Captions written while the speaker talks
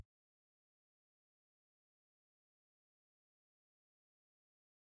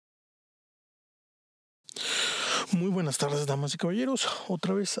Muy buenas tardes, damas y caballeros.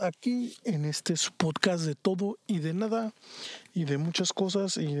 Otra vez aquí en este su podcast de todo y de nada y de muchas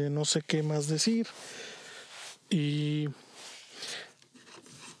cosas y de no sé qué más decir. Y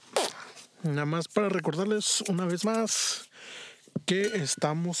nada más para recordarles una vez más que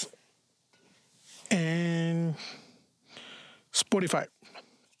estamos en Spotify,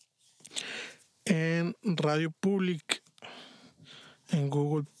 en Radio Public, en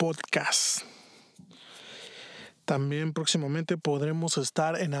Google Podcast. También próximamente podremos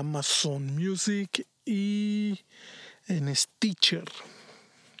estar en Amazon Music y en Stitcher.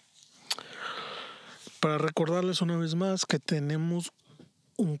 Para recordarles una vez más que tenemos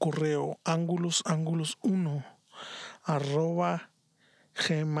un correo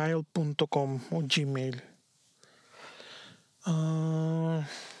angulos1@gmail.com o Gmail.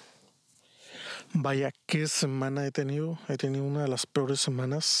 Vaya, qué semana he tenido. He tenido una de las peores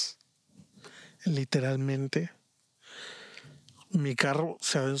semanas, literalmente. Mi carro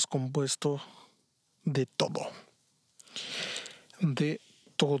se ha descompuesto de todo. De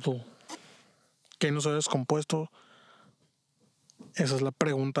todo. ¿Qué no se ha descompuesto? Esa es la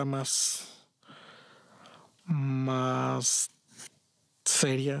pregunta más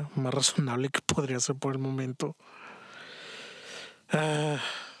seria, más razonable que podría ser por el momento.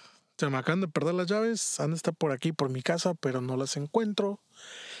 Se me acaban de perder las llaves. Han de estar por aquí, por mi casa, pero no las encuentro.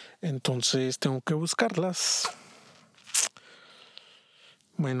 Entonces tengo que buscarlas.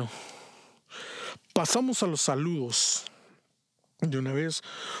 Bueno, pasamos a los saludos. De una vez,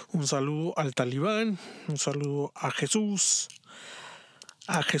 un saludo al Talibán, un saludo a Jesús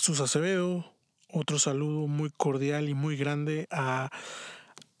Acevedo, otro saludo muy cordial y muy grande a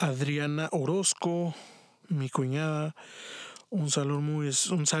Adriana Orozco, mi cuñada, un saludo muy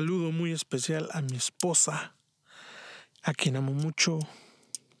especial a mi esposa, a quien amo mucho,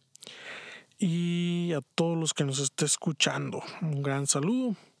 y a todos los que nos estén escuchando. Un gran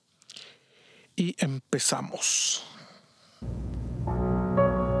saludo y empezamos.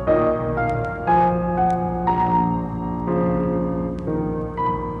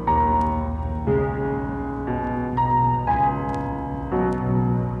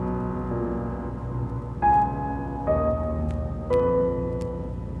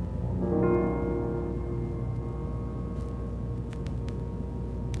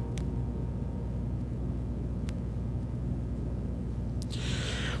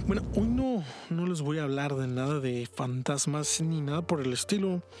 Bueno, hoy no les voy a hablar de nada de fantasmas ni nada por el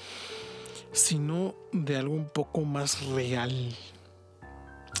estilo, sino de algo un poco más real.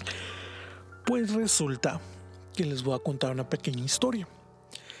 Pues resulta que les voy a contar una pequeña historia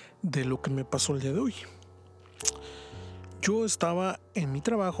de lo que me pasó el día de hoy. Yo estaba en mi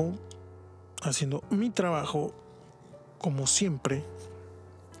trabajo, haciendo mi trabajo como siempre,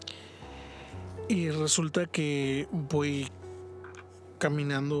 y resulta que voy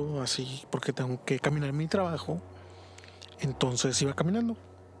caminando así porque tengo que caminar mi trabajo. Entonces iba caminando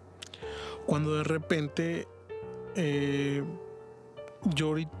cuando de repente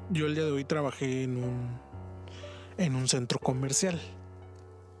yo el día de hoy trabajé en un centro comercial,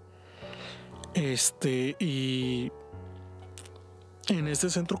 y en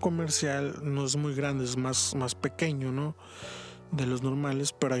este centro comercial no es muy grande, es más pequeño, ¿no?, de los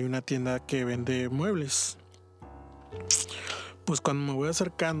normales, pero hay una tienda que vende muebles. Pues cuando me voy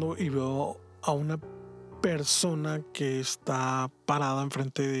acercando y veo a una persona que está parada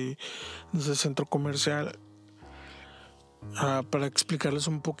enfrente de ese centro comercial. Para explicarles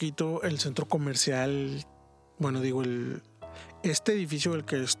un poquito, el centro comercial, este edificio del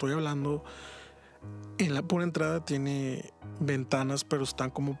que estoy hablando, en la pura entrada tiene ventanas, pero están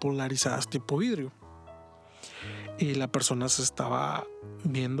como polarizadas tipo vidrio. Y la persona se estaba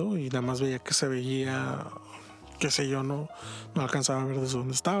viendo y nada más veía que se veía, qué sé yo, no alcanzaba a ver desde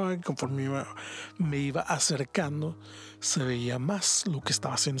dónde estaba. Y conforme me iba acercando, se veía más lo que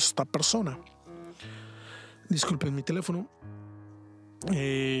estaba haciendo esta persona. Disculpen mi teléfono.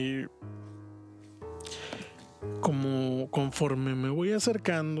 Conforme me voy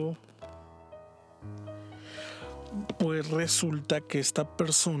acercando, pues resulta que esta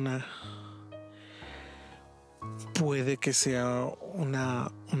persona puede que sea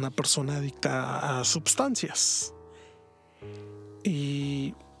una persona adicta a sustancias.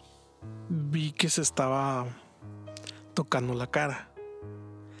 Y vi que se estaba tocando la cara.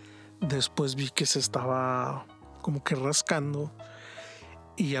 Después vi que se estaba como que rascando.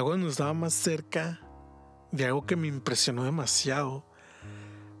 Y ya cuando estaba más cerca de algo que me impresionó demasiado,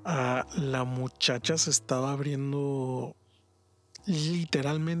 la muchacha se estaba abriendo,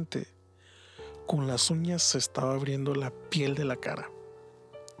 literalmente con las uñas se estaba abriendo la piel de la cara.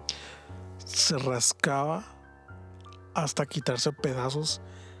 Se rascaba hasta quitarse pedazos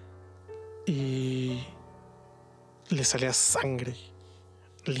y le salía sangre,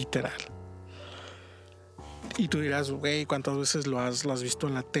 literal. Y tú dirás, güey, ¿cuántas veces lo has visto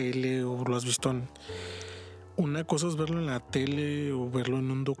en la tele o lo has visto en... Una cosa es verlo en la tele o verlo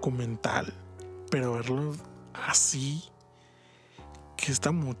en un documental, pero verlo así, que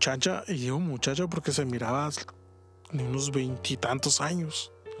esta muchacha, y digo muchacha porque se miraba de unos 20 y tantos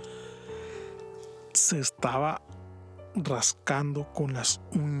años, se estaba rascando con las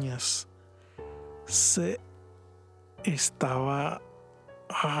uñas, se estaba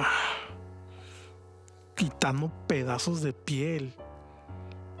quitando pedazos de piel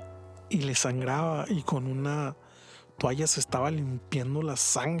y le sangraba, y con una toalla se estaba limpiando la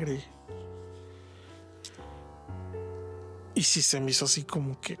sangre. Y sí se me hizo así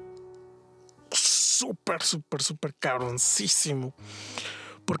como que súper cabroncísimo,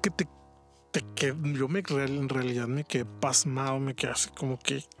 porque yo en realidad me quedé pasmado, me quedé así como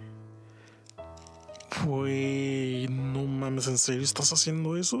que, güey, no mames, ¿en serio estás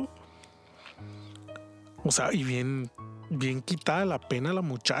haciendo eso? O sea, y bien quitada la pena la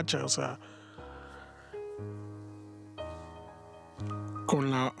muchacha, o sea,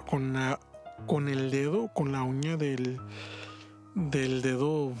 con el dedo, con la uña del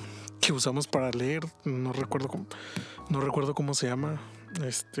dedo que usamos para leer, no recuerdo cómo se llama,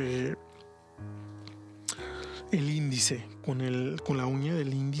 el índice, con la uña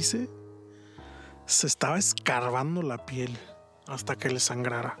del índice se estaba escarbando la piel hasta que le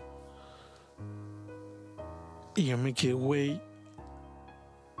sangrara. Y yo me quedé, güey,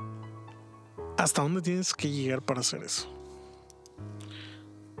 ¿hasta dónde tienes que llegar para hacer eso?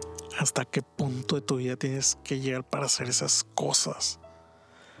 ¿Hasta qué punto de tu vida tienes que llegar para hacer esas cosas?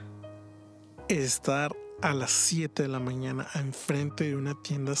 Estar a las 7 de la mañana enfrente de una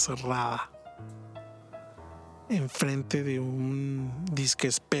tienda cerrada, enfrente de un disque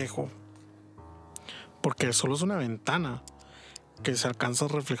espejo, porque solo es una ventana que se alcanza a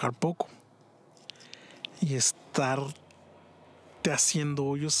reflejar poco, y estarte haciendo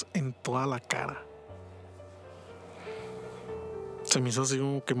hoyos en toda la cara. Se me hizo así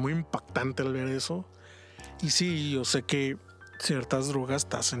como que muy impactante al ver eso. Y sí, yo sé que ciertas drogas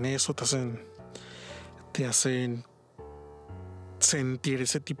te hacen eso, te hacen sentir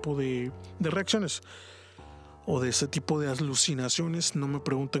ese tipo de reacciones o de ese tipo de alucinaciones. No me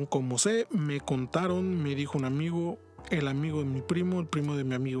pregunten cómo sé, me contaron, me dijo un amigo, el amigo de mi primo, el primo de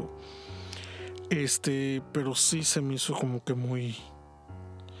mi amigo. Pero sí se me hizo como que muy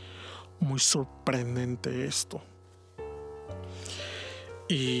sorprendente esto.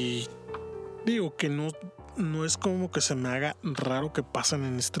 Y digo que no es como que se me haga raro que pasen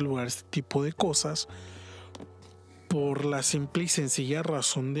en este lugar este tipo de cosas, por la simple y sencilla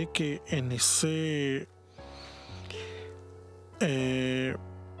razón de que en ese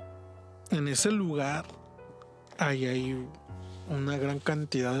lugar hay una gran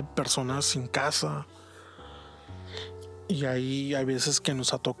cantidad de personas sin casa, y ahí hay veces que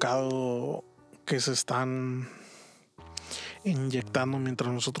nos ha tocado que se están inyectando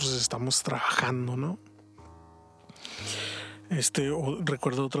mientras nosotros estamos trabajando, ¿no?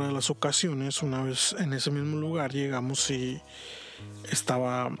 Recuerdo otra de las ocasiones, una vez en ese mismo lugar llegamos y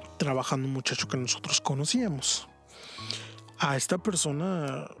estaba trabajando un muchacho que nosotros conocíamos. A esta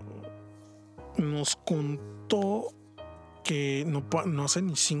persona nos contó que no hace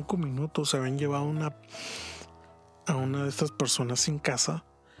ni 5 minutos se habían llevado a una de estas personas sin casa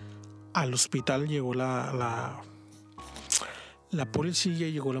al hospital. Llegó la policía,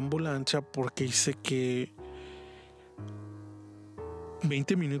 llegó la ambulancia, porque dice que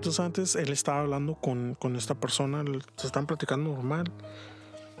 20 minutos antes él estaba hablando con esta persona, se están platicando normal,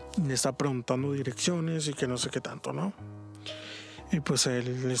 le está preguntando direcciones y que no sé qué tanto, ¿no? Y pues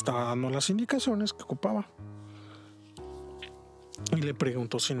él le estaba dando las indicaciones que ocupaba y le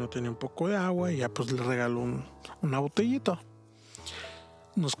preguntó si no tenía un poco de agua, y ya pues le regaló una botellita.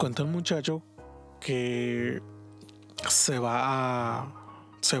 Nos cuenta el muchacho que se va a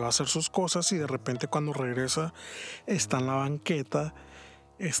hacer sus cosas, y de repente cuando regresa está en la banqueta,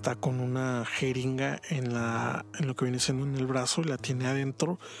 está con una jeringa en lo que viene siendo en el brazo, y la tiene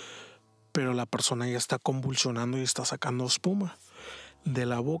adentro, pero la persona ya está convulsionando y está sacando espuma de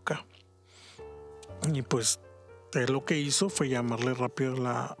la boca. Y pues él lo que hizo fue llamarle rápido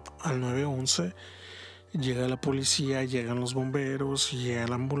al 911. Llega la policía, llegan los bomberos, llega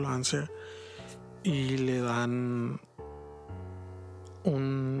la ambulancia y le dan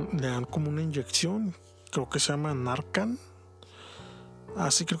como una inyección, creo que se llama Narcan,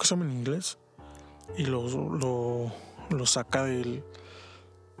 así creo que se llama en inglés, y lo saca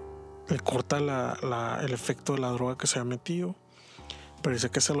le corta el efecto de la droga que se ha metido. Pero dice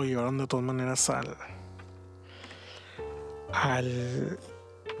que se lo llevaron de todas maneras al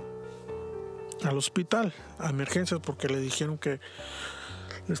hospital, a emergencias, porque le dijeron que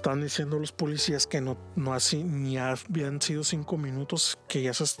le estaban diciendo los policías que no así ni habían sido 5 minutos, que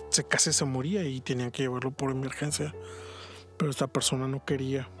ya casi se moría y tenían que llevarlo por emergencia. Pero esta persona no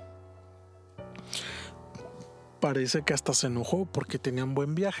quería. Parece que hasta se enojó porque tenían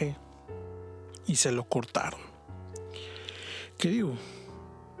buen viaje y se lo cortaron. ¿Qué digo?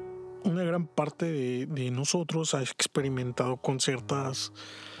 Una gran parte de nosotros ha experimentado con ciertas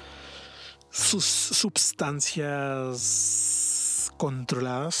sustancias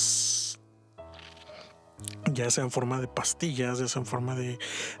controladas, ya sea en forma de pastillas, ya sea en forma de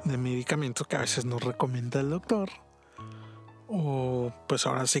medicamentos que a veces nos recomienda el doctor, o pues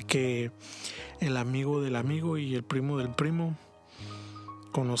ahora sí que el amigo del amigo y el primo del primo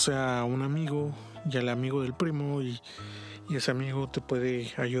conoce a un amigo y al amigo del primo, y ese amigo te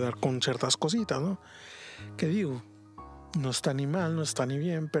puede ayudar con ciertas cositas, ¿no? Que digo, no está ni mal, no está ni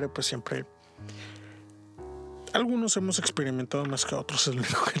bien, pero pues siempre algunos hemos experimentado más que otros, es lo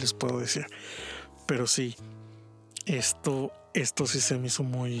único que les puedo decir. Pero sí, esto sí se me hizo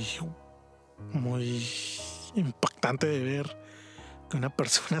muy impactante de ver que una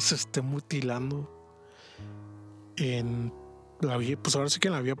persona se esté mutilando en la vía, pues ahora sí que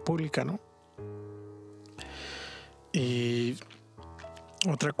en la vía pública, ¿no? Y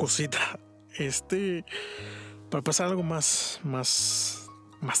otra cosita, para pasar algo más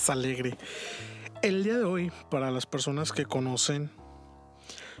alegre. El día de hoy, para las personas que conocen,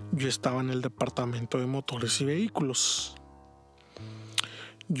 yo estaba en el departamento de motores y vehículos.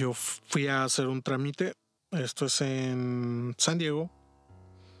 Yo fui a hacer un trámite. Esto es en San Diego.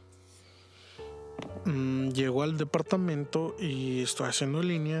 Llego al departamento y estoy haciendo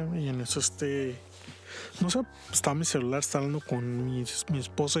línea, y en eso no sé, estaba mi celular, estaba hablando con mi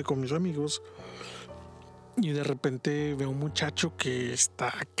esposa y con mis amigos, y de repente veo un muchacho que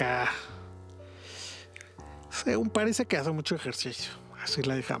está acá. Según parece que hace mucho ejercicio, así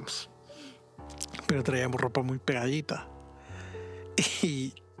la dejamos, pero traíamos ropa muy pegadita,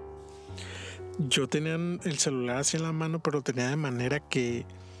 y yo tenía el celular así en la mano, pero tenía de manera que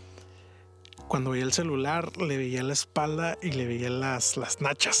cuando veía el celular le veía la espalda y le veía las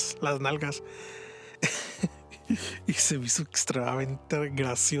nachas, las nalgas. Y se me hizo extremadamente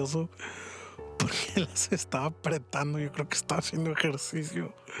gracioso porque las estaba apretando. Yo creo que estaba haciendo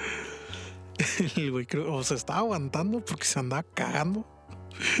ejercicio. El güey o se estaba aguantando porque se andaba cagando,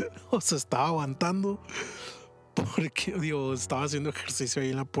 o se estaba aguantando porque estaba haciendo ejercicio ahí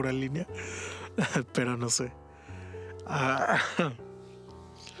en la pura línea. Pero no sé.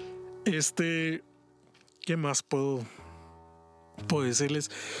 ¿Qué más puedo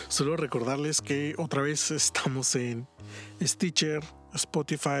decirles? Solo recordarles que otra vez estamos en Stitcher,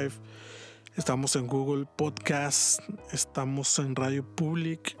 Spotify, estamos en Google Podcast, estamos en Radio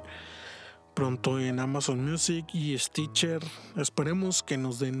Public, pronto en Amazon Music y Stitcher. Esperemos que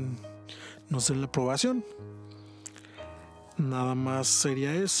nos den la aprobación. Nada más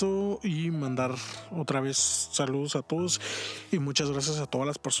sería eso, y mandar otra vez saludos a todos y muchas gracias a todas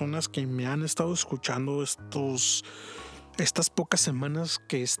las personas que me han estado escuchando estas pocas semanas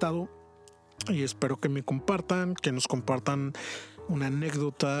que he estado, y espero que me compartan, que nos compartan una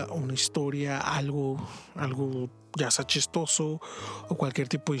anécdota, una historia, algo ya sea chistoso, o cualquier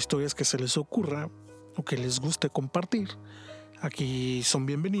tipo de historias que se les ocurra o que les guste compartir. Aquí son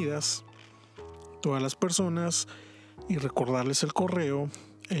bienvenidas todas las personas. Y recordarles el correo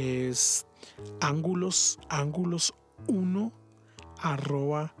es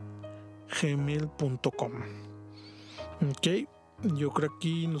ángulos1@gmail.com. Ok, yo creo que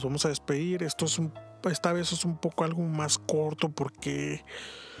aquí nos vamos a despedir. Esta vez es un poco algo más corto porque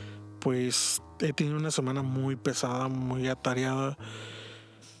pues he tenido una semana muy pesada, muy atareada.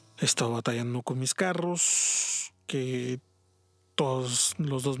 He estado batallando con mis carros, que todos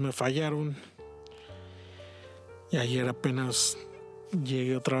los dos me fallaron. Y ayer apenas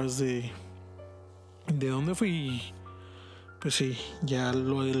llegué otra vez de donde fui. Pues sí, ya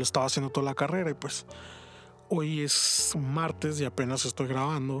lo estaba haciendo toda la carrera, y pues hoy es martes y apenas estoy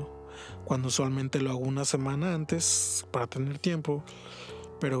grabando, cuando usualmente lo hago una semana antes para tener tiempo.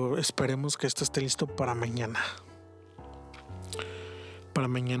 Pero esperemos que esto esté listo para mañana. Para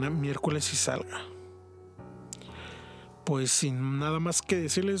mañana miércoles y salga. Pues sin nada más que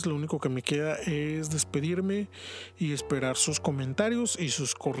decirles, lo único que me queda es despedirme y esperar sus comentarios y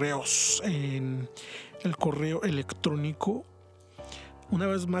sus correos en el correo electrónico. Una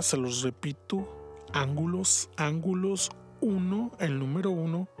vez más se los repito: ángulos 1, el número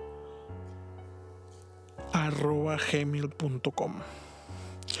 1, gmail.com.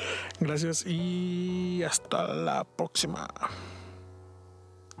 Gracias y hasta la próxima.